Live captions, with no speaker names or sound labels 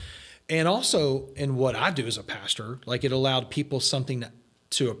And also in what I do as a pastor, like it allowed people something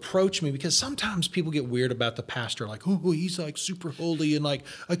to approach me, because sometimes people get weird about the pastor, like, oh, he's like super holy and like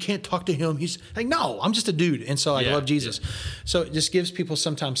I can't talk to him. He's like, no, I'm just a dude, and so I love Jesus. Yeah. So it just gives people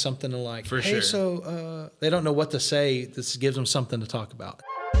sometimes something to like. For hey, sure. So they don't know what to say. This gives them something to talk about.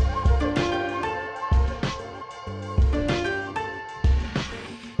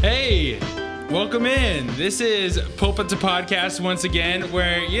 Hey, welcome in. This is Pulpit to Podcast once again,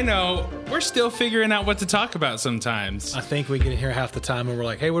 where, we're still figuring out what to talk about sometimes. I think we get here half the time and we're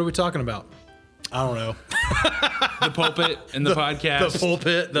like, hey, what are we talking about? I don't know. The pulpit and the podcast. The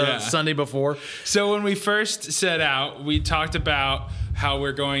pulpit, Sunday before. So when we first set out, we talked about how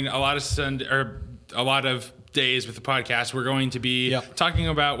we're going a lot of days with the podcast. We're going to be talking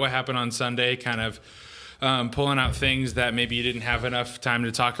about what happened on Sunday, kind of pulling out things that maybe you didn't have enough time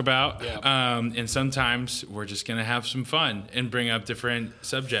to talk about. Yeah. And sometimes we're just going to have some fun and bring up different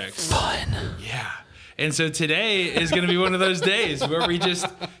subjects. Fun. Yeah. And so today is going to be one of those days where we just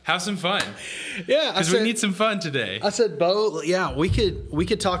have some fun. Yeah. Because we need some fun today. I said, Bo, we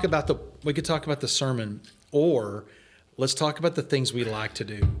could talk about the sermon, or let's talk about the things we like to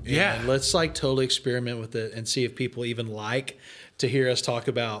do. And let's like totally experiment with it and see if people even like to hear us talk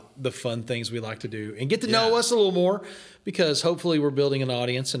about the fun things we like to do and get to know us a little more, because hopefully we're building an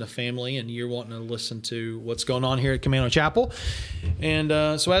audience and a family, and you're wanting to listen to what's going on here at Commando Chapel. And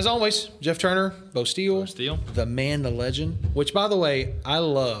so as always, Jeff Turner, Bo Steele, the man, the legend, which by the way, I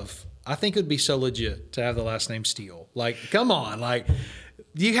love. I think it would be so legit to have the last name Steele. Like, come on, like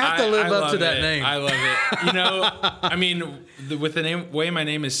you have to live up to that name. I love it. I mean, with the way my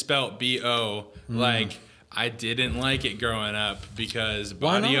name is spelt, B-O, like I didn't like it growing up because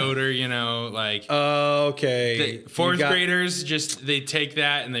body odor, like. Okay. Fourth graders they take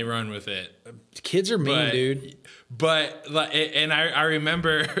that and they run with it. Kids are mean, dude. But, and I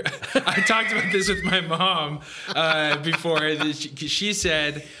remember, I talked about this with my mom before. She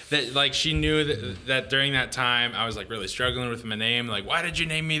said that, like, she knew that during that time I was, like, really struggling with my name. Like, why did you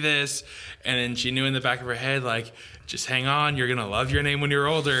name me this? And then she knew in the back of her head, like, just hang on. You're going to love your name when you're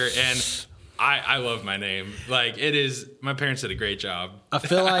older. And I love my name. Like, it is, my parents did a great job. I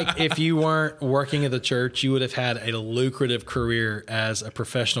feel like if you weren't working at the church, you would have had a lucrative career as a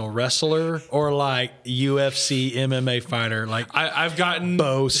professional wrestler or like UFC MMA fighter. Like I've gotten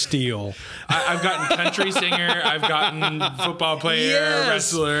Bo Steele. I've gotten country singer. I've gotten football player,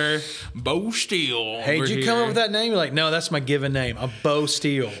 wrestler, Bo Steele. Hey, did you come up with that name? You're like, no, that's my given name. I'm Bo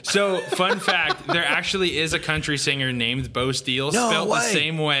Steele. So, fun fact, there actually is a country singer named Bo Steele, spelled the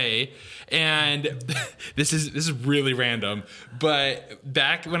same way. And this is really random, but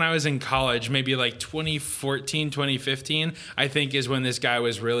back when I was in college, maybe like 2014, 2015, I think is when this guy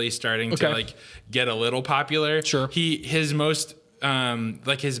was really starting to like get a little popular. Sure. His most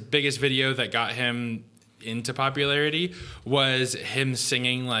his biggest video that got him into popularity was him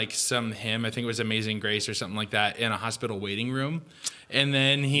singing like some hymn. I think it was Amazing Grace or something like that in a hospital waiting room. And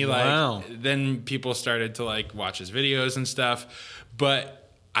then then people started to like watch his videos and stuff. But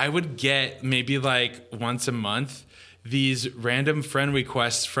I would get maybe like once a month these random friend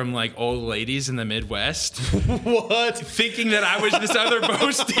requests from like old ladies in the Midwest. What? Thinking that I was this other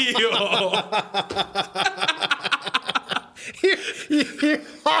Bo Steele.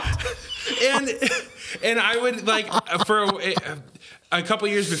 And I would like for a couple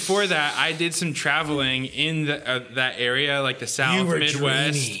years before that, I did some traveling in that area, like the South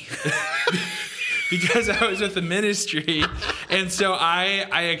Midwest. Because I was with the ministry. And so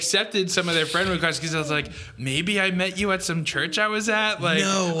I accepted some of their friend requests because I was like, maybe I met you at some church I was at. Like,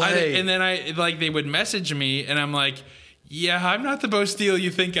 no way. And then they would message me and I'm like, yeah, I'm not the Bo Steele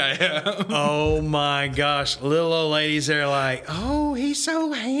you think I am. Oh my gosh. Little old ladies are like, oh, he's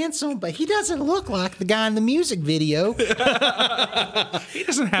so handsome, but he doesn't look like the guy in the music video. He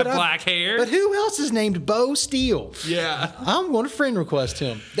doesn't have black hair. But who else is named Bo Steele? Yeah. I'm going to friend request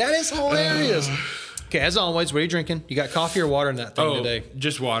him. That is hilarious. Okay, as always, what are you drinking? You got coffee or water in that thing today?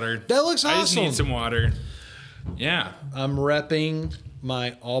 Just water. That looks awesome. I just need some water. Yeah. I'm repping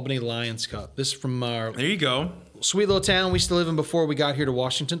my Albany Lions cup. This is from our... There you go. Sweet little town we used to live in before we got here to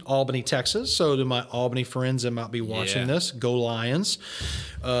Washington, Albany, Texas. So to my Albany friends that might be watching this, go Lions.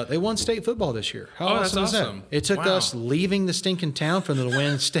 They won state football this year. How awesome is that? It took us leaving the stinking town for them to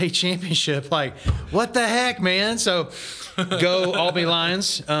win state championship. Like, what the heck, man? So go Albany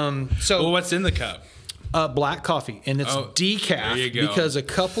Lions. Well, what's in the cup? Black coffee, and it's decaf because a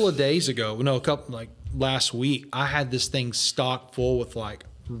couple of days ago, last week, I had this thing stocked full with like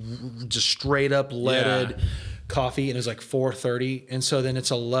just straight up leaded coffee, and it was like 4:30, and so then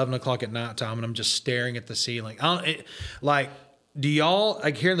it's 11 o'clock at night time, and I'm just staring at the ceiling. do y'all,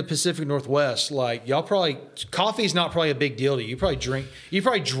 like here in the Pacific Northwest, like y'all probably, coffee's not probably a big deal to you. You probably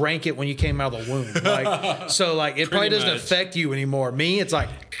drank it when you came out of the womb. Like, so like it probably doesn't affect you anymore. Me, it's like,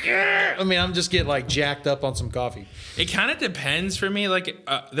 I mean, I'm just getting like jacked up on some coffee. It kind of depends for me. Like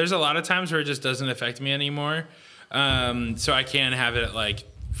there's a lot of times where it just doesn't affect me anymore. So I can have it at like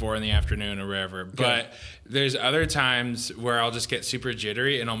 4 p.m. or wherever. Okay. But there's other times where I'll just get super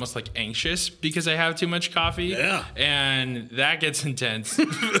jittery and almost like anxious because I have too much coffee. Yeah. And that gets intense.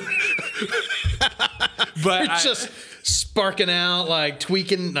 But you're just sparking out, like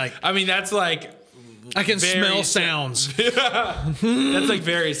tweaking. Like, I mean, that's like, I can smell sounds. That's like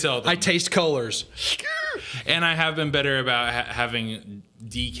very seldom. I taste colors. And I have been better about having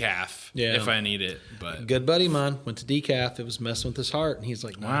decaf if I need it. But good buddy of mine went to decaf. It was messing with his heart, and he's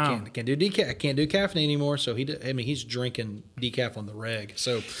like, "No, I can't do decaf. I can't do caffeine anymore." So he's drinking decaf on the reg.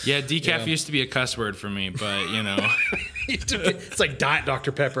 So yeah, decaf used to be a cuss word for me, but you know, it's like Diet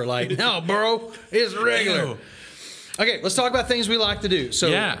Dr. Pepper. Like, no, bro, it's regular. Okay, let's talk about things we like to do. So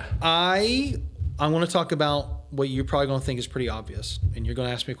I want to talk about what you're probably going to think is pretty obvious, and you're going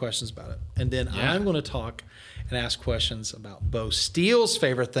to ask me questions about it, and then I'm going to talk and ask questions about Bo Steele's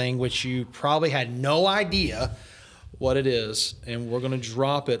favorite thing, which you probably had no idea what it is, and we're going to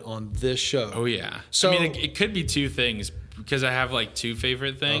drop it on this show. Oh, yeah. So I mean, it could be two things because I have like two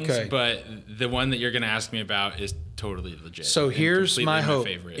favorite things, but the one that you're going to ask me about is totally legit. So here's my hope.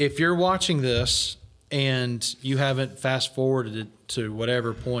 If you're watching this and you haven't fast forwarded it to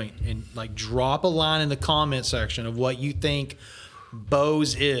whatever point, and like drop a line in the comment section of what you think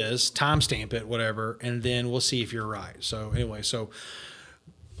Bo's is, timestamp it, whatever, and then we'll see if you're right. So anyway,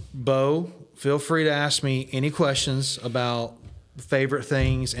 Bo, feel free to ask me any questions about favorite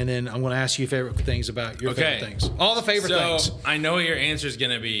things, and then I'm going to ask you favorite things about your favorite things. All the favorite things. So I know what your answer is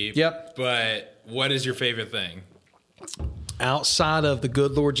going to be. Yep. But what is your favorite thing? Outside of the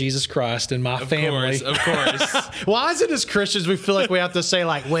good Lord Jesus Christ and my family. Of course. Why is it as Christians we feel like we have to say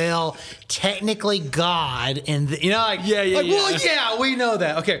like, well, technically God and well, we know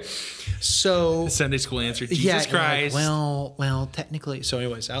that. Okay. So the Sunday school answer, Jesus Christ. Like, well, technically. So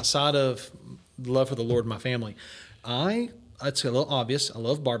anyways, outside of love for the Lord and my family, it's a little obvious. I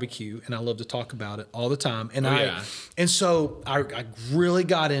love barbecue and I love to talk about it all the time. And so I really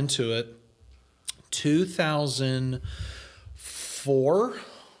got into it 2004,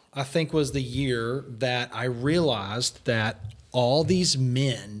 I think, was the year that I realized that all these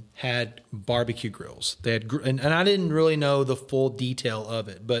men had barbecue grills. They had, and I didn't really know the full detail of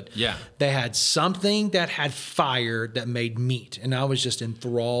it, but they had something that had fire that made meat, and I was just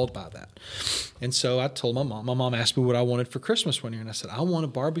enthralled by that. And so I told my mom. My mom asked me what I wanted for Christmas one year, and I said, I want a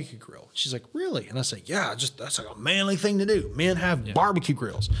barbecue grill. She's like, really? And I said, yeah, that's like a manly thing to do. Men have barbecue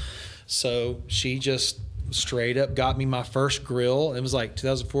grills. So she just straight up got me my first grill. It was like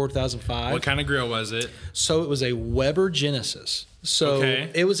 2004, 2005. What kind of grill was it? So it was a Weber Genesis. So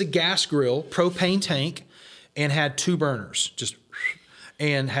it was a gas grill, propane tank, and had 2 burners,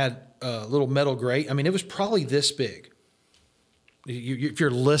 and had a little metal grate. I mean, it was probably this big. If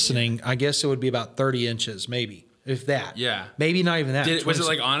you're listening, I guess it would be about 30 inches, maybe. If that. Yeah. Maybe not even that. Was it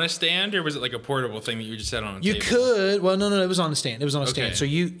like on a stand, or was it like a portable thing that you just set on a table? You could. Well, no, it was on the stand. It was on a stand. So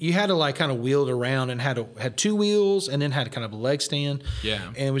you had to like kind of wheel it around, and had 2 wheels, and then had kind of a leg stand. Yeah.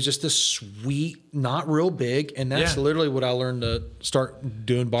 And it was just this sweet, not real big, and that's literally what I learned to start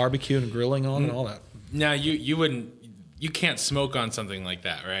doing barbecue and grilling on and all that. Now you can't smoke on something like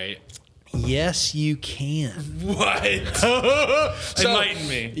that, right? Yes, you can. What? Enlighten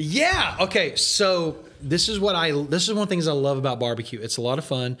me. Yeah. Okay. So this is one of the things I love about barbecue. It's a lot of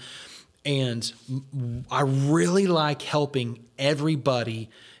fun, and I really like helping everybody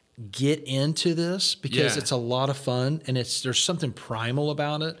get into this because it's a lot of fun, and there's something primal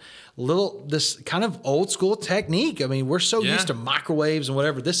about it. This kind of old school technique. I mean, we're so used to microwaves and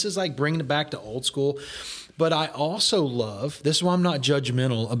whatever. This is like bringing it back to old school. But I also love, this is why I'm not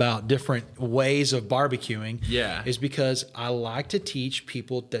judgmental about different ways of barbecuing, is because I like to teach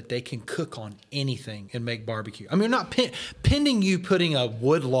people that they can cook on anything and make barbecue. I mean, I'm not pending you putting a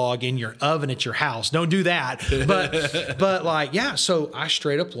wood log in your oven at your house. Don't do that. But so I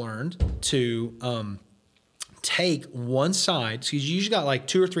straight up learned to take one side, because you usually got like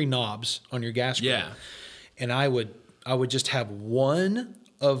 2 or 3 knobs on your gas grill. Yeah. And I would just have one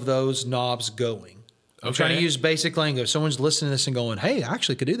of those knobs going. I'm trying to use basic language. Someone's listening to this and going, hey, I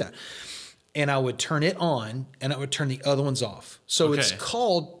actually could do that. And I would turn it on, and I would turn the other ones off. So it's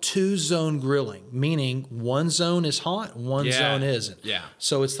called 2-zone grilling, meaning one zone is hot, one zone isn't. Yeah.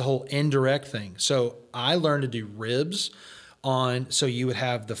 So it's the whole indirect thing. So I learned to do ribs so you would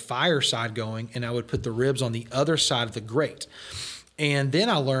have the fire side going, and I would put the ribs on the other side of the grate. And then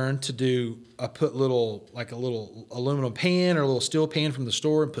I learned I put a little aluminum pan or a little steel pan from the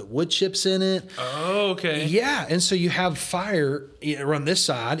store and put wood chips in it. Oh, okay. Yeah. And so you have fire on this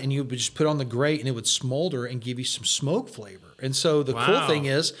side, and you would just put it on the grate, and it would smolder and give you some smoke flavor. And so the cool thing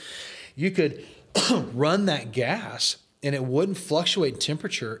is you could run that gas, and it wouldn't fluctuate in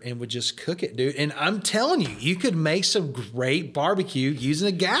temperature and would just cook it, dude. And I'm telling you, you could make some great barbecue using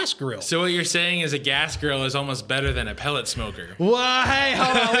a gas grill. So what you're saying is a gas grill is almost better than a pellet smoker. Well, hey,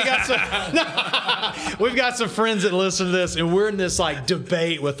 hold on. We've got some friends that listen to this, and we're in this like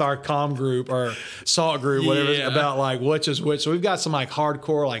debate with our comm group or salt group, whatever, about like which is which. So we've got some like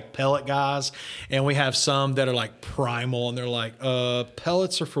hardcore like pellet guys, and we have some that are like primal, and they're like,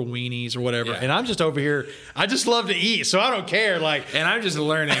 pellets are for weenies or whatever. Yeah. And I'm just over here, I just love to eat. So I don't care. And I'm just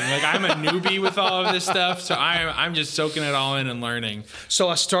learning. Like, I'm a newbie with all of this stuff, so I'm just soaking it all in and learning. So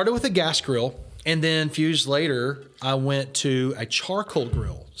I started with a gas grill, and then a few years later, I went to a charcoal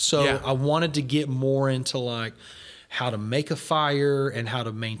grill. So I wanted to get more into like how to make a fire and how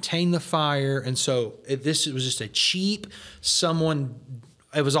to maintain the fire. And so it was just a cheap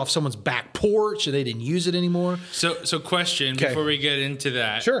it was off someone's back porch and they didn't use it anymore. So question before we get into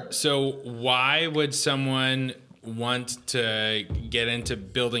that. Sure. So why would someone want to get into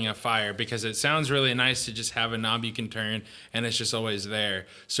building a fire? Because it sounds really nice to just have a knob you can turn and it's just always there.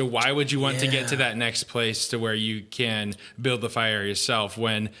 So why would you want to get to that next place to where you can build the fire yourself,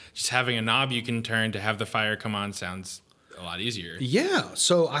 when just having a knob you can turn to have the fire come on sounds a lot easier? Yeah.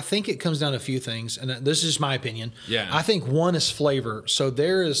 So I think it comes down to a few things, and this is just my opinion. Yeah. I think one is flavor. So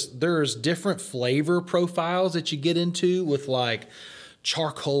there's different flavor profiles that you get into with like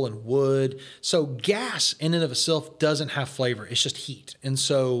charcoal and wood. So gas in and of itself doesn't have flavor. It's just heat. And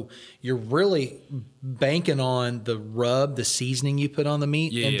so you're really banking on the rub, the seasoning you put on the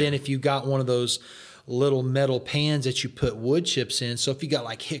meat. Yeah, then if you got one of those little metal pans that you put wood chips in, so if you got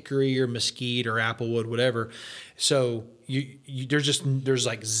like hickory or mesquite or applewood, whatever, so there's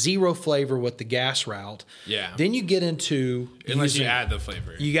like zero flavor with the gas route. Yeah. Then you get into unless you add the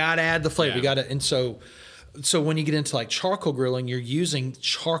flavor. You got to add the flavor. Yeah. You got to, and so when you get into like charcoal grilling, you're using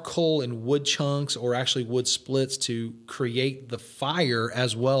charcoal and wood chunks or actually wood splits to create the fire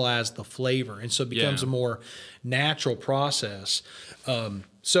as well as the flavor. And so it becomes a more natural process.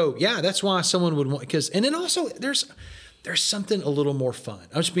 So yeah, that's why someone would want, and then also there's something a little more fun.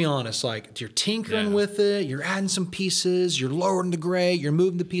 I'll just be honest. Like you're tinkering with it, you're adding some pieces, you're lowering the grate, you're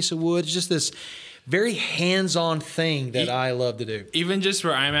moving the piece of wood. It's just this very hands-on thing that I love to do. Even just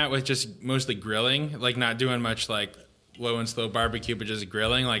where I'm at with just mostly grilling, like not doing much like low and slow barbecue, but just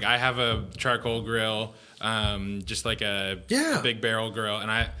grilling. Like I have a charcoal grill, just like a big barrel grill, and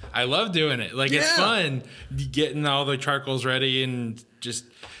I love doing it. Like it's fun getting all the charcoals ready and just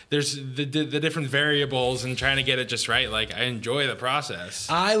there's the different variables and trying to get it just right. Like I enjoy the process.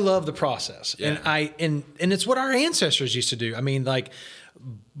 I love the process, and it's what our ancestors used to do. I mean, like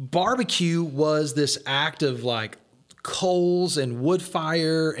barbecue was this act of like coals and wood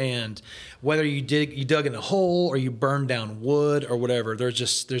fire, and whether you dug in a hole or you burned down wood or whatever,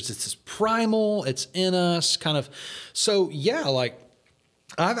 there's this primal, it's in us kind of. So yeah, like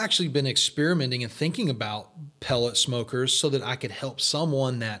I've actually been experimenting and thinking about pellet smokers so that I could help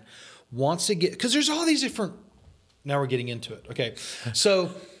someone that wants to get, because there's all these different, now we're getting into it. Okay.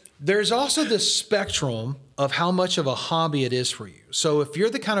 So there's also this spectrum of how much of a hobby it is for you. So if you're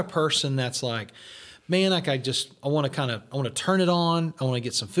the kind of person that's like, man, like I want to turn it on. I want to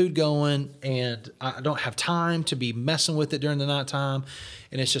get some food going, and I don't have time to be messing with it during the nighttime.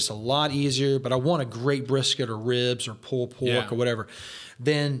 And it's just a lot easier, but I want a great brisket or ribs or pulled pork or whatever.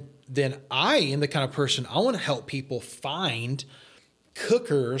 Then I am the kind of person, I want to help people find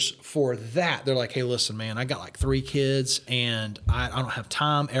cookers for that. They're like, hey, listen, man, I got like 3 kids and I don't have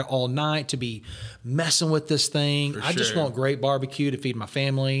time all night to be messing with this thing. I just want great barbecue to feed my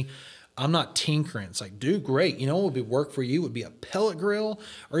family. I'm not tinkering. It's like, dude, great. You know what would work for you would be a pellet grill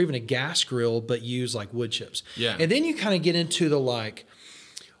or even a gas grill, but use like wood chips. Yeah. And then you kind of get into the like,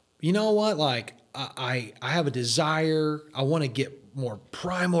 you know what? Like I have a desire. I want to get more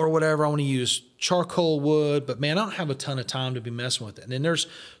primal or whatever. I want to use charcoal wood, but man, I don't have a ton of time to be messing with it. And then there's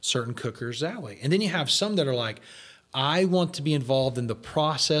certain cookers that way. And then you have some that are like, I want to be involved in the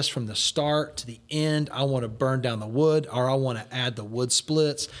process from the start to the end. I want to burn down the wood, or I want to add the wood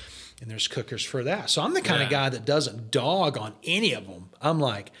splits. And there's cookers for that. So I'm the kind of guy that doesn't dog on any of them. I'm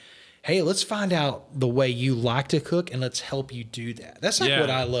like, hey, let's find out the way you like to cook and let's help you do that. That's like what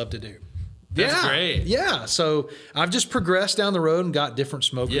I love to do. That's great. Yeah. So I've just progressed down the road and got different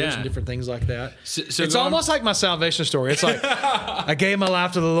smokers and different things like that. So it's almost like my salvation story. It's like I gave my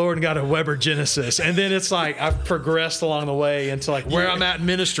life to the Lord and got a Weber Genesis. And then it's like I've progressed along the way into like where I'm at in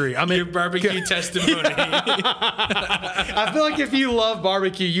ministry. I'm your barbecue testimony. I feel like if you love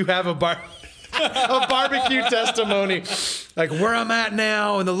barbecue, you have a barbecue testimony, like where I'm at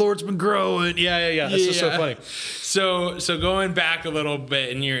now, and the Lord's been growing. Yeah. That's just so funny. So going back a little bit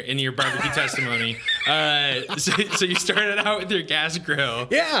in your barbecue testimony, so you started out with your gas grill,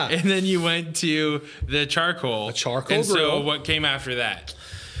 and then you went to the charcoal, grill. So what came after that?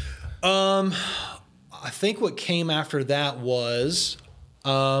 I think what came after that was,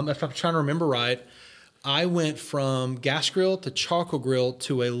 if I'm trying to remember right, I went from gas grill to charcoal grill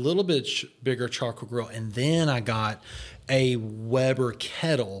to a little bit bigger charcoal grill. And then I got a Weber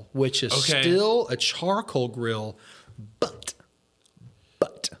kettle, which is still a charcoal grill, but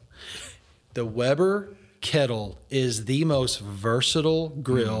the Weber kettle is the most versatile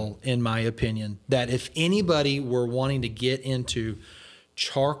grill, in my opinion, that if anybody were wanting to get into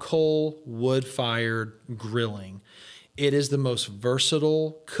charcoal wood-fired grilling, it is the most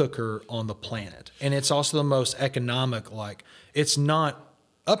versatile cooker on the planet. And it's also the most economic. Like, it's not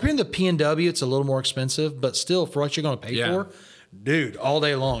up here in the P&W, it's a little more expensive, but still for what you're going to pay for, dude, all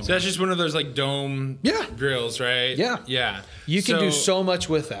day long. So that's just one of those like dome grills, right? Yeah. You can do so much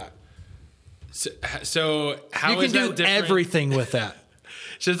with that. So how is that different? You can do everything with that.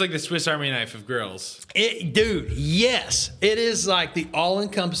 So it's like the Swiss Army knife of grills. Dude, yes. It is like the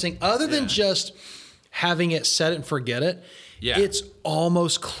all-encompassing, other than just having it set it and forget it, it's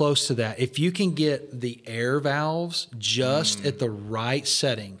almost close to that. If you can get the air valves just at the right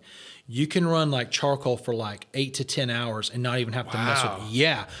setting, you can run like charcoal for like 8 to 10 hours and not even have to mess with it.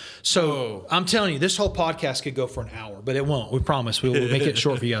 Yeah. So I'm telling you, this whole podcast could go for an hour, but it won't. We promise. We'll make it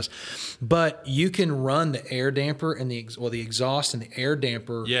short for you guys. But you can run the air damper and the exhaust and the air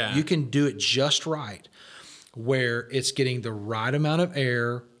damper. Yeah. You can do it just right, where it's getting the right amount of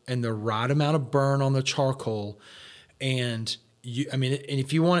air and the right amount of burn on the charcoal. And and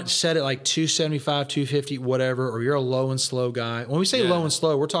if you want it to set it like 275, 250, whatever, or you're a low and slow guy. When we say low and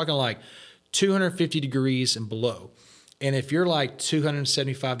slow, we're talking like 250 degrees and below. And if you're like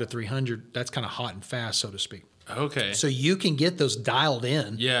 275 to 300, that's kind of hot and fast, so to speak. Okay. So you can get those dialed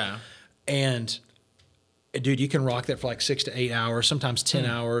in. Yeah. And dude, you can rock that for like 6 to 8 hours, sometimes 10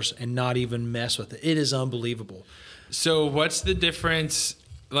 hours, and not even mess with it. It is unbelievable. So what's the difference?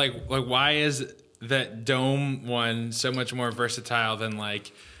 Like why is that dome one so much more versatile than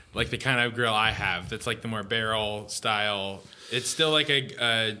like the kind of grill I have? That's like the more barrel style. It's still like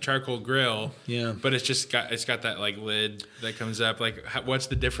a charcoal grill, but it's got that like lid that comes up. Like, what's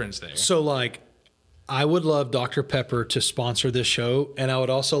the difference there? So like, I would love Dr. Pepper to sponsor this show, and I would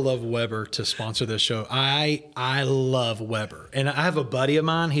also love Weber to sponsor this show. I love Weber, and I have a buddy of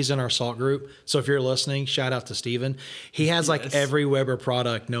mine. He's in our salt group. So if you're listening, shout out to Steven. He has like every Weber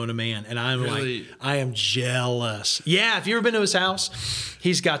product known to man, and I'm like, I am jealous. Yeah, if you've ever been to his house,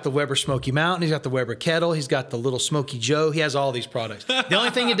 he's got the Weber Smoky Mountain. He's got the Weber Kettle. He's got the little Smoky Joe. He has all these products. The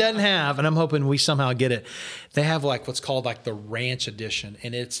only thing he doesn't have, and I'm hoping we somehow get it, they have like what's called like the Ranch Edition,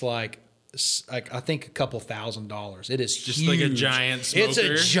 and it's like I think a couple $1,000s. It is just huge. Like a giant smoker. It's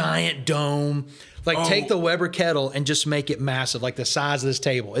a giant dome. Like take the Weber kettle and just make it massive, like the size of this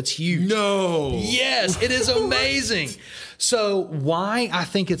table. It's huge. No. Yes, it is amazing. So why I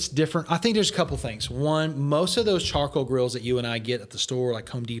think it's different, I think there's a couple things. One, most of those charcoal grills that you and I get at the store, like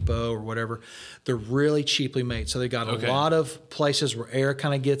Home Depot or whatever, they're really cheaply made. So they got a lot of places where air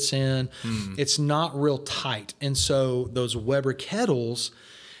kind of gets in. It's not real tight. And so those Weber kettles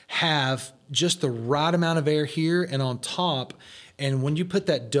have just the right amount of air here and on top. And when you put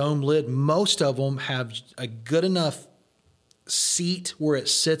that dome lid, most of them have a good enough seat where it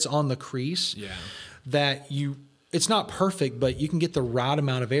sits on the crease that it's not perfect, but you can get the right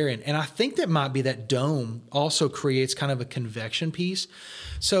amount of air in. And I think that might be that dome also creates kind of a convection piece.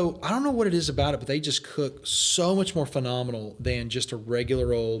 So I don't know what it is about it, but they just cook so much more phenomenal than just a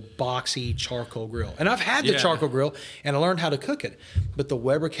regular old boxy charcoal grill. And I've had the charcoal grill and I learned how to cook it, but the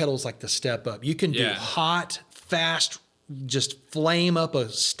Weber kettle is like the step up. You can do hot, fast, just flame up a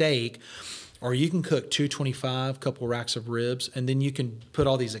steak, or you can cook 225, couple racks of ribs, and then you can put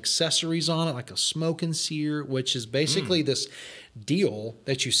all these accessories on it, like a smoke and sear, which is basically this deal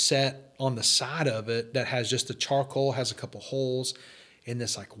that you set on the side of it that has just the charcoal, has a couple holes, in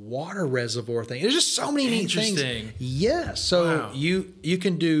this like water reservoir thing. There's just so many neat things. Yes. So you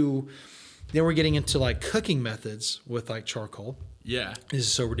can do, then we're getting into like cooking methods with like charcoal. Yeah. This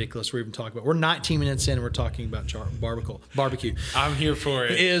is so ridiculous. We're even talking about. We're 19 minutes in and we're talking about barbecue. I'm here for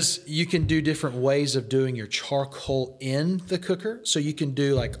it. Is you can do different ways of doing your charcoal in the cooker. So you can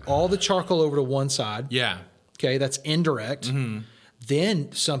do like all the charcoal over to one side. Yeah. Okay, that's indirect. Mm-hmm.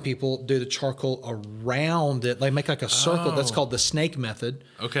 Then some people do the charcoal around it. They make like a circle. That's called the snake method.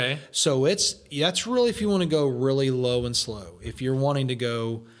 Okay. So that's really if you want to go really low and slow. If you're wanting to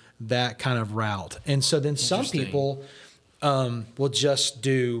go that kind of route. And so then some people will just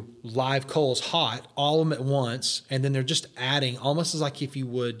do live coals hot, all of them at once, and then they're just adding, almost as like if you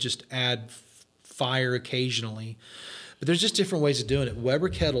would just add fire occasionally. But there's just different ways of doing it. Weber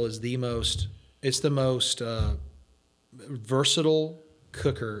kettle is the most versatile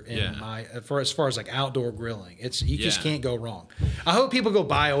cooker in as far as like outdoor grilling. You just can't go wrong. I hope people go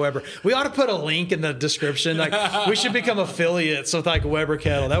buy a Weber. We ought to put a link in the description. Like we should become affiliates with like Weber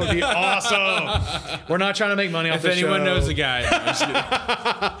kettle. That would be awesome. We're not trying to make money off the show. If anyone knows a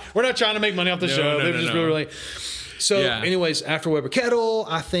guy. We're not trying to make money off the show. They're just really. So anyways, after Weber kettle,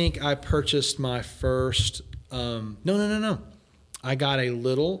 I think I purchased my first no. I got a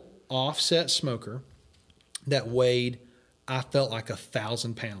little offset smoker that weighed, I felt like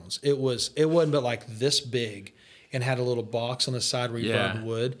 1,000 pounds. It wasn't but like this big and had a little box on the side where you burn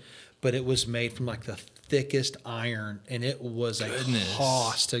wood, but it was made from like the thickest iron and it was a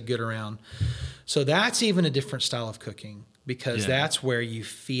hoss to get around. So that's even a different style of cooking because that's where you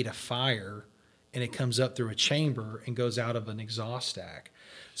feed a fire and it comes up through a chamber and goes out of an exhaust stack.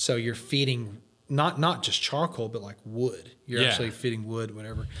 So you're feeding not just charcoal, but like wood. You're actually feeding wood,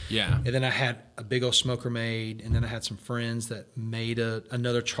 whatever. Yeah. And then I had a big old smoker made, and then I had some friends that made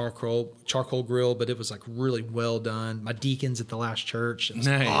another charcoal grill, but it was like really well done. My deacons at the last church. It was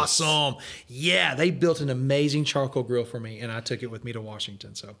awesome. Yeah, they built an amazing charcoal grill for me, and I took it with me to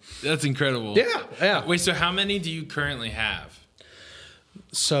Washington. So that's incredible. Yeah. Wait, so how many do you currently have?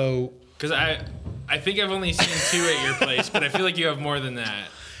 So, because I think I've only seen 2 at your place, but I feel like you have more than that.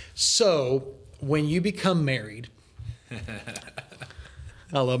 So when you become married,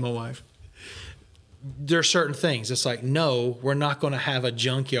 I love my wife. There are certain things. It's like, no, we're not going to have a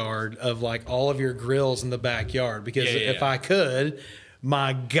junkyard of like all of your grills in the backyard because if I could,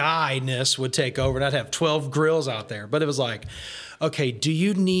 my guyness would take over and I'd have 12 grills out there. But it was like, okay, do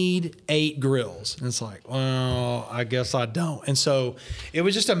you need 8 grills? And it's like, well, I guess I don't. And so it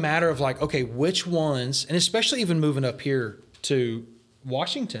was just a matter of like, okay, which ones, and especially even moving up here to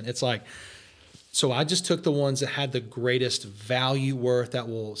Washington, it's like, so I just took the ones that had the greatest value worth that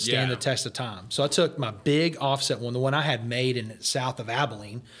will stand the test of time. So I took my big offset one, the one I had made in south of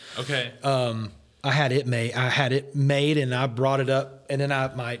Abilene. Okay. I had it made and I brought it up. And then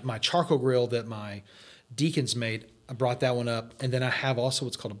my charcoal grill that my deacons made, I brought that one up. And then I have also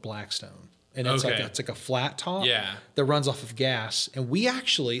what's called a Blackstone. And it's like a flat top that runs off of gas. And we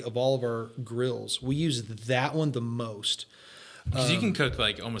actually, of all of our grills, we use that one the most. Because you can cook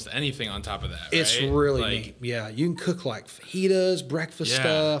like almost anything on top of that, right? It's really neat. Yeah, you can cook like fajitas, breakfast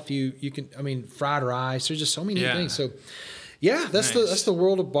stuff. You can, fried rice. There's just so many neat things. So, that's the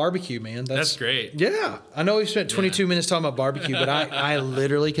world of barbecue, man. That's great. Yeah, I know we spent 22 minutes talking about barbecue, but I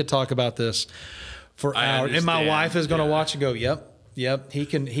literally could talk about this for hours. And my wife is going to watch and go, Yep, he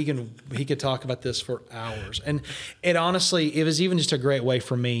could talk about this for hours. And it honestly, it was even just a great way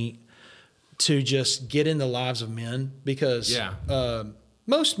for me to just get in the lives of men because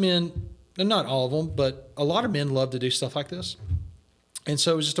most men, and not all of them, but a lot of men love to do stuff like this. And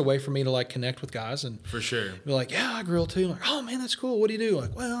so it was just a way for me to like connect with guys and for sure be like, yeah, I grill too. Like, oh man, that's cool. What do you do?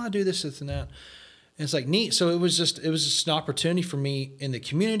 Like, well, I do this and that. And it's like neat. So it was just an opportunity for me in the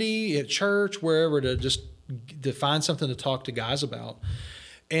community, at church, wherever to find something to talk to guys about.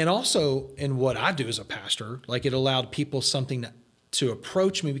 And also in what I do as a pastor, like it allowed people something to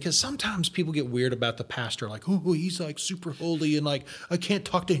approach me because sometimes people get weird about the pastor, like, oh, he's like super holy and like I can't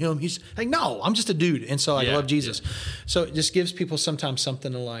talk to him. He's like, no, I'm just a dude, and so I love Jesus. Yeah. So it just gives people sometimes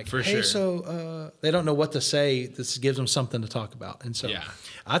something to like. For sure. So they don't know what to say. This gives them something to talk about, and so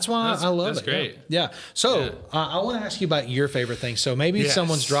that's why I love it. That's great. Yeah. So I want to ask you about your favorite thing. So maybe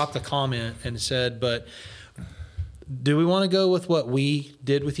someone's dropped a comment and said, but. Do we want to go with what we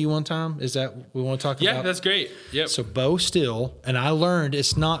did with you one time? Is that what we want to talk about? Yeah, that's great. Yep. So bow steel, and I learned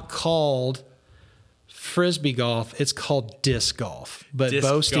it's not called frisbee golf, it's called disc golf. But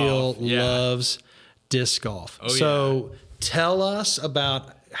bow steel loves disc golf. Oh, so tell us about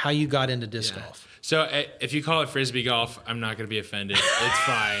how you got into disc golf. So if you call it frisbee golf, I'm not going to be offended. It's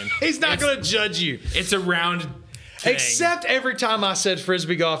fine. He's not going to judge you. It's a round thing. Except every time I said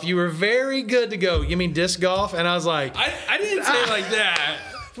frisbee golf, you were very good to go. You mean disc golf? And I was like, I didn't say it like that.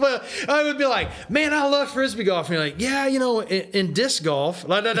 Well, I would be like, man, I love frisbee golf. And you're like, yeah, in disc golf.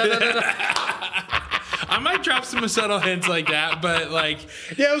 I might drop some subtle hints like that, but like,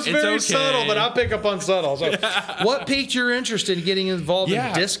 yeah, it was very okay. subtle, but I'll pick up on subtle. So, what piqued your interest in getting involved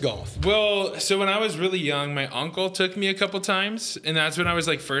in disc golf? Well, so when I was really young, my uncle took me a couple times, and that's when I was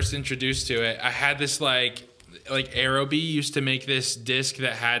like first introduced to it. I had this like Aerobee used to make this disc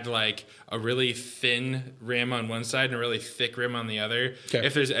that had like a really thin rim on one side and a really thick rim on the other. Okay.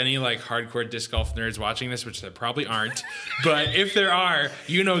 If there's any like hardcore disc golf nerds watching this, which there probably aren't, but if there are,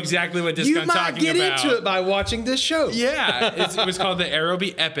 you know exactly what disc I'm talking about. You might get into it by watching this show. Yeah, it was called the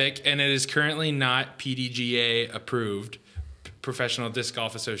Aerobee Epic, and it is currently not PDGA approved. Professional Disc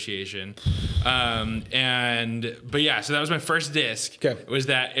Golf Association. But yeah, so that was my first disc. Okay. It was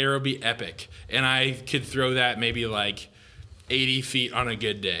that Aerobee Epic. And I could throw that maybe like 80 feet on a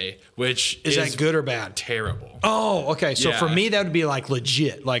good day, which is that good or bad? Terrible. Oh, okay. So for me, that would be like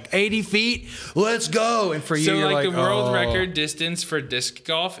legit, like 80 feet, let's go. And for you, you're like the world record distance for disc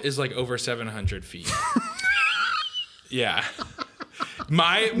golf is like over 700 feet. Yeah.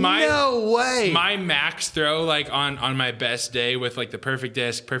 No way. My max throw, like on my best day with like the perfect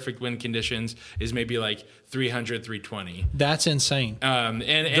disc, perfect wind conditions, is maybe like 300, 320. That's insane.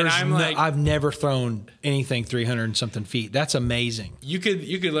 And I'm like, I've never thrown anything 300 and something feet. That's amazing. You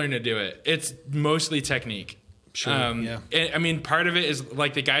could learn to do it. It's mostly technique. Sure. Yeah. I mean, part of it is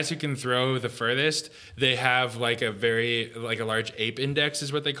like the guys who can throw the furthest, they have like a large ape index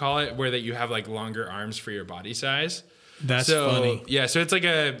is what they call it, where that you have like longer arms for your body size. That's funny. Yeah, so it's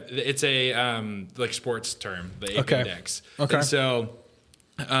a like sports term, the ape index. Okay. And so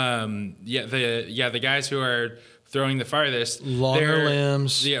the guys who are throwing the farthest, longer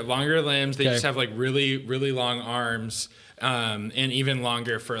limbs. Yeah, longer limbs. They just have like really, really long arms. And even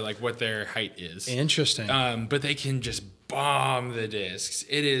longer for like what their height is. Interesting. But they can just bomb the discs.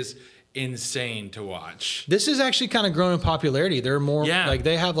 It is insane to watch. This is actually kind of grown in popularity. They're more like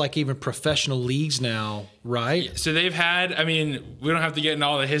they have like even professional leagues now, right? Yeah, so they've had, I mean, we don't have to get into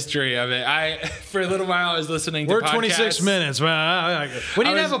all the history of it. For a little while I was listening to podcasts. We're 26 minutes. Well, we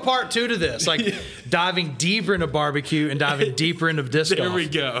need to have a part 2 to this, like diving deeper into barbecue and diving deeper into disc golf. There we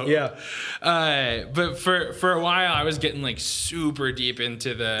go. Yeah. But for a while I was getting like super deep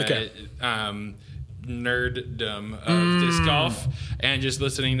into the nerddom of disc golf and just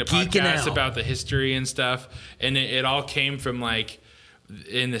listening to podcasts about the history and stuff. And it all came from like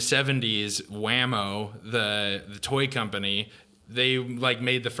in the 70s, Whammo, the toy company, they like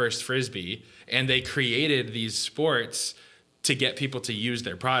made the first Frisbee and they created these sports to get people to use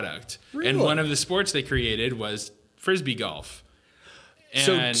their product. Really? And one of the sports they created was Frisbee golf.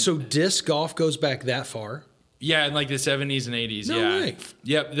 And so disc golf goes back that far? Yeah, in like the 70s and 80s. No yeah. way.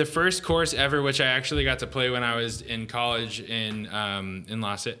 Yep. The first course ever, which I actually got to play when I was in college in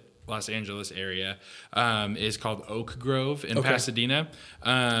Los Angeles area, is called Oak Grove in Pasadena.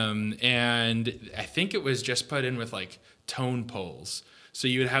 And I think it was just put in with like tone poles. So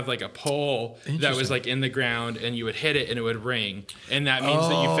you would have like a pole that was like in the ground and you would hit it and it would ring. And that means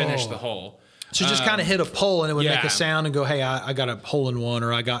that you finished the hole. So just kind of hit a pole and it would make a sound and go, hey, I got a hole in one,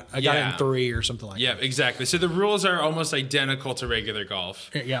 or I got it in 3 or something like that. Yeah, exactly. So the rules are almost identical to regular golf.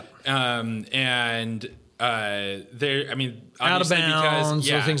 Yeah. They're, I mean, out of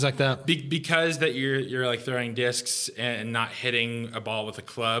bounds or things like that. Because that you're like throwing discs and not hitting a ball with a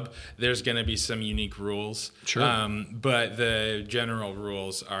club, there's going to be some unique rules. Sure. But the general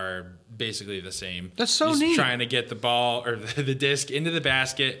rules are basically the same. That's so Just neat. Trying to get the ball or the disc into the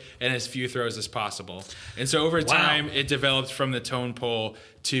basket and as few throws as possible. And so over time, it developed from the tone pole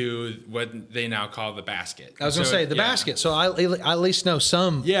to what they now call the basket. I was going to say the basket. So I at least know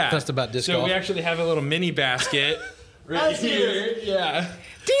some stuff about disc golf. So we actually have a little mini basket right here. Yeah.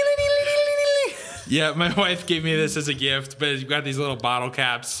 Yeah, my wife gave me this as a gift, but it's got these little bottle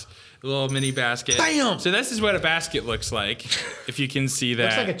caps. A little mini basket. Bam! So this is what a basket looks like, if you can see that.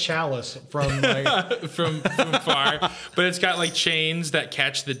 Looks like a chalice from like from far. But it's got like chains that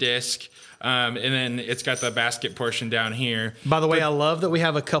catch the disc. And then it's got the basket portion down here. By the way, I love that we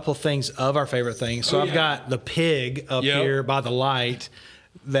have a couple things of our favorite things. So I've got the pig up here by the light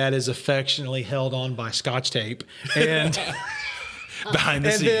that is affectionately held on by Scotch tape. And behind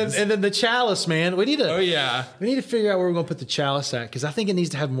the scenes. And then the chalice, man. We need to we need to figure out where we're going to put the chalice at, because I think it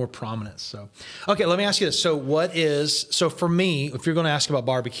needs to have more prominence. So, okay, let me ask you this. So for me, if you're going to ask about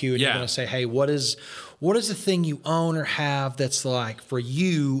barbecue and you're going to say, hey, what is the thing you own or have that's like for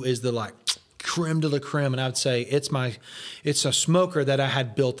you is the like creme de la creme? And I would say it's a smoker that I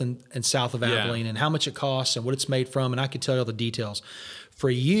had built in south of Abilene and how much it costs and what it's made from, and I could tell you all the details. For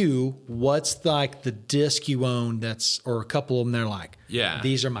you, what's like the disc you own or a couple of them they're like,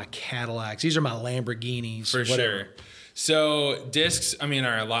 these are my Cadillacs, these are my Lamborghinis, for whatever. Sure. So discs, I mean,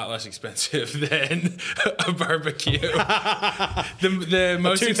 are a lot less expensive than a barbecue. the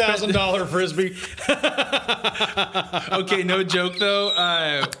most $2,000 Frisbee. Okay, no joke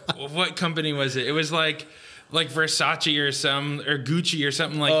though. What company was it? It was like Versace or Gucci or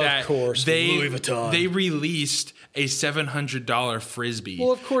something like that. Of course, Louis Vuitton. They released a $700 Frisbee.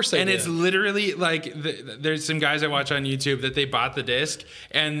 Well, of course they did. And it's literally like, there's some guys I watch on YouTube that they bought the disc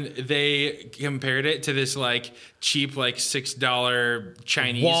and they compared it to this like cheap, like $6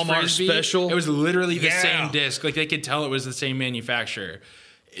 Chinese Walmart Frisbee. special. It was literally the same disc. Like they could tell it was the same manufacturer.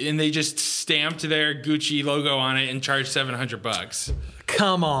 And they just stamped their Gucci logo on it and charged $700.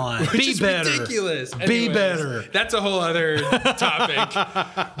 Come on, be better. Ridiculous. Be better. That's a whole other topic.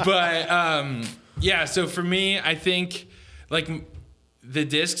 But yeah, so for me, I think like the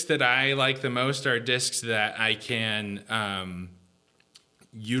discs that I like the most are discs that I can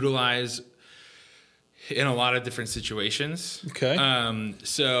utilize in a lot of different situations. Okay.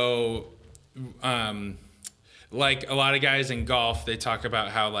 Like a lot of guys in golf, they talk about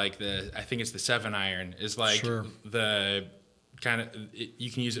how like I think it's the 7-iron is like the kind of, you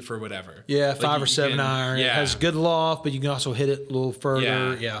can use it for whatever. Yeah, like 5 or 7 iron. Yeah. It has good loft, but you can also hit it a little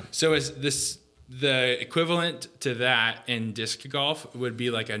further. Yeah. So the equivalent to that in disc golf would be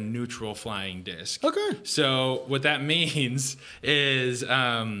like a neutral flying disc. Okay. So what that means is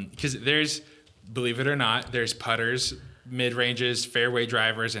because believe it or not, there's putters, mid-ranges, fairway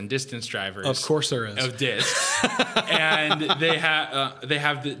drivers, and distance drivers. Of course there is. Of discs. And they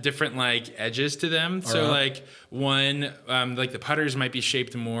have the different like edges to them. So like one, like the putters might be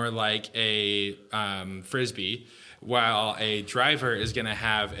shaped more like a Frisbee, while a driver is going to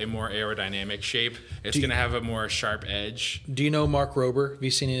have a more aerodynamic shape. It's going to have a more sharp edge. Do you know Mark Rober? Have you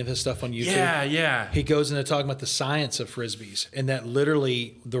seen any of his stuff on YouTube? Yeah. He goes into talking about the science of Frisbees, and that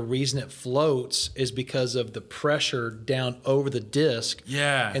literally the reason it floats is because of the pressure down over the disc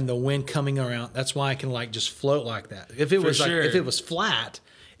and the wind coming around. That's why I can like just float like that. If it was flat,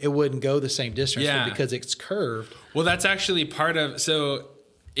 it wouldn't go the same distance, but because it's curved. Well, that's actually part of, so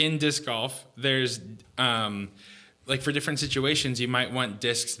in disc golf, there's like for different situations, you might want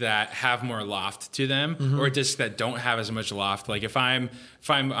discs that have more loft to them, or discs that don't have as much loft. Like if I'm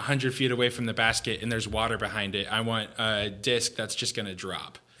 100 feet away from the basket and there's water behind it, I want a disc that's just going to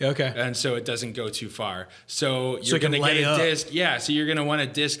drop. Okay. And so it doesn't go too far. So you're going to get a disc. Yeah. So you're going to want a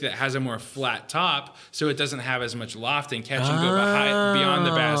disc that has a more flat top, so it doesn't have as much loft and catch and go beyond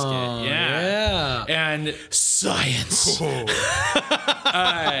the basket. Yeah. And science.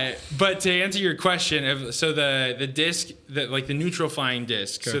 But to answer your question, so the disc, like the neutral flying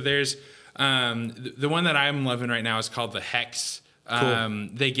disc. Okay. So there's the one that I'm loving right now is called the Hex. Cool.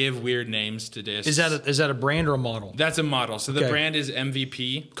 They give weird names to discs. Is that a brand or a model? That's a model. So the brand is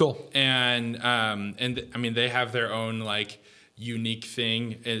MVP. Cool. And I mean they have their own like unique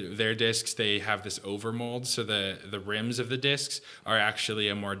thing. Their discs, they have this overmold, so the rims of the discs are actually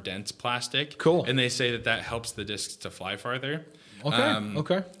a more dense plastic. Cool. And they say that helps the discs to fly farther.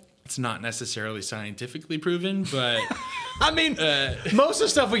 Okay. It's not necessarily scientifically proven, but I mean, most of the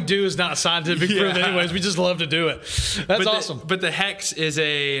stuff we do is not scientifically proven anyways. We just love to do it. That's awesome. But the Hex is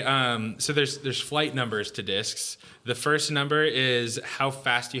so there's flight numbers to discs. The first number is how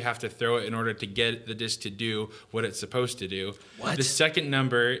fast you have to throw it in order to get the disc to do what it's supposed to do. What? The second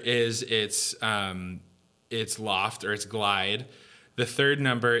number is its loft or its glide. The third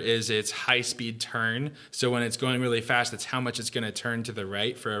number is its high-speed turn. So when it's going really fast, it's how much it's going to turn to the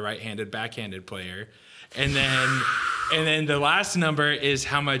right for a right-handed, backhanded player. And then the last number is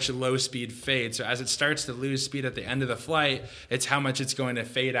how much low-speed fade. So as it starts to lose speed at the end of the flight, it's how much it's going to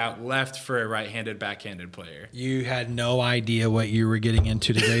fade out left for a right-handed, backhanded player. You had no idea what you were getting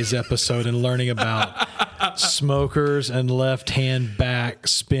into today's episode and learning about smokers and left-hand back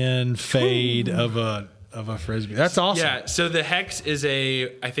spin fade of a Frisbee. That's awesome. Yeah. So the Hex is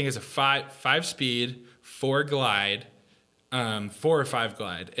I think it's a five speed, 4 glide, 4 or 5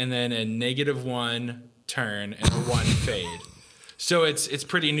 glide, and then a -1 turn and a 1 fade. So it's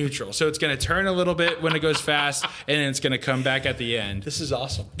pretty neutral. So it's going to turn a little bit when it goes fast, and then it's going to come back at the end. This is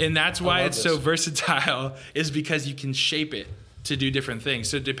awesome. And that's why it's so versatile, is because you can shape it to do different things.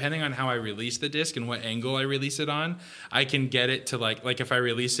 So depending on how I release the disc and what angle I release it on, I can get it to like if I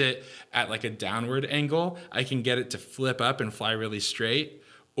release it at like a downward angle, I can get it to flip up and fly really straight.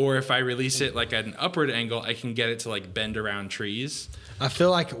 Or if I release it like at an upward angle, I can get it to like bend around trees. I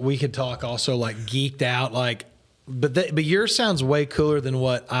feel like we could talk also like geeked out, like But yours sounds way cooler than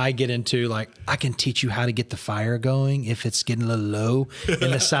what I get into. Like, I can teach you how to get the fire going if it's getting a little low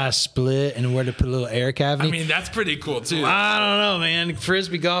and the size split and where to put a little air cavity. I mean, that's pretty cool too. I don't know, man.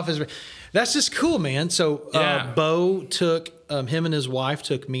 Frisbee golf that's just cool, man. So Bo took him and his wife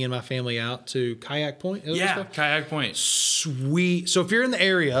took me and my family out to Kayak Point. Kayak Point. Sweet. So if you're in the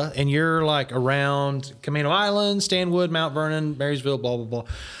area and you're like around Camino Island, Stanwood, Mount Vernon, Marysville, blah blah blah,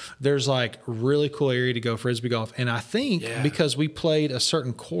 there's like a really cool area to go Frisbee golf. And I think because we played a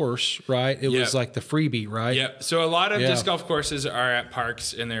certain course, right? It was like the freebie, right? Yep. So a lot of disc golf courses are at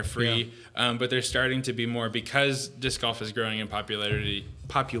parks and they're free, but they're starting to be more, because disc golf is growing in popularity,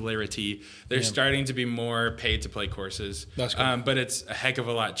 they're starting to be more paid to play courses. That's cool. But it's a heck of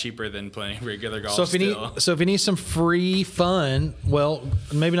a lot cheaper than playing regular golf. So if you need some free fun, well,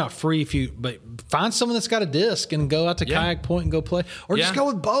 maybe not free but find someone that's got a disc and go out to Kayak Point and go play, or just go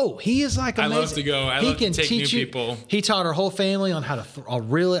with Bo. He is like amazing. I love to go. I love to take new people. He taught our whole family on how to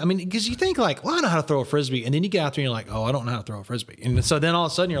because you think like, well, I know how to throw a Frisbee, and then you get out there and you're like, oh, I don't know how to throw a Frisbee, and so then all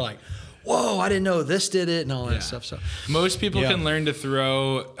of a sudden you're like, whoa, I didn't know this did it and all that stuff. So most people can learn to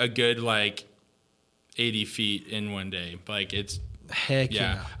throw a good like 80 feet in one day. Like it's heck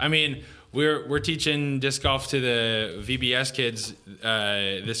yeah. I mean, we're teaching disc golf to the VBS kids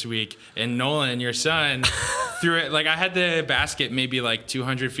this week, and Nolan, your son, threw it like I had the basket maybe like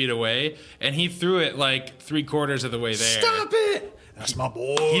 200 feet away, and he threw it like 3/4 of the way there. Stop it! That's my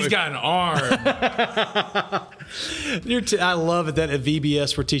boy. He's got an arm. I love it that at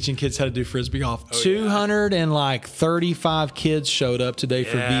VBS we're teaching kids how to do Frisbee golf. 235 kids showed up today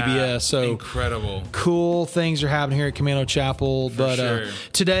for VBS. So incredible. Cool things are happening here at Camino Chapel. But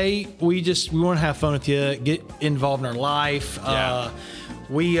today we want to have fun with you, get involved in our life. So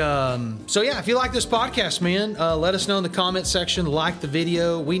if you like this podcast, man, let us know in the comment section. Like the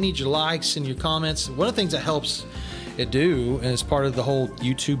video. We need your likes and your comments. One of the things that helps and it's part of the whole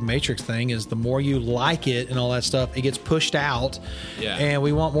YouTube matrix thing, is the more you like it and all that stuff, it gets pushed out. And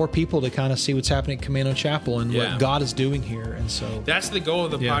we want more people to kind of see what's happening at Camino Chapel and what God is doing here. And so that's the goal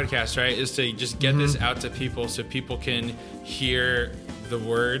of the podcast, right? Is to just get this out to people so people can hear the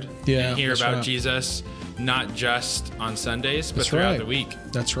word and hear about Jesus, not just on Sundays, but throughout the week.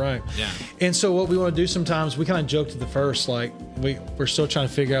 That's right. Yeah. And so what we want to do sometimes, we kind of joked at the first, like we're still trying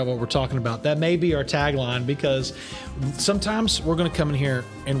to figure out what we're talking about. That may be our tagline, because sometimes we're going to come in here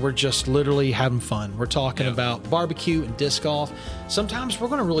and we're just literally having fun. We're talking about barbecue and disc golf. Sometimes we're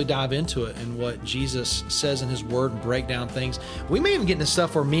going to really dive into it and what Jesus says in his word and break down things. We may even get into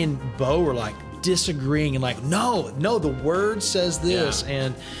stuff where me and Bo are like disagreeing and like, no, the word says this,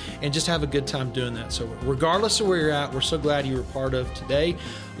 and just have a good time doing that. So regardless of where you're at, we're so glad you were part of today.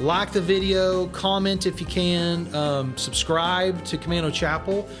 Like the video, comment if you can, subscribe to Camino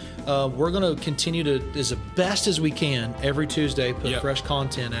Chapel. We're going to continue to, as best as we can, every Tuesday put fresh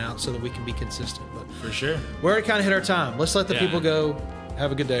content out so that we can be consistent. But for sure, we already kind of hit our time. Let's let the people go.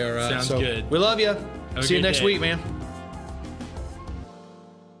 Have a good day. All right. Sounds good. We love you. See you next week, man.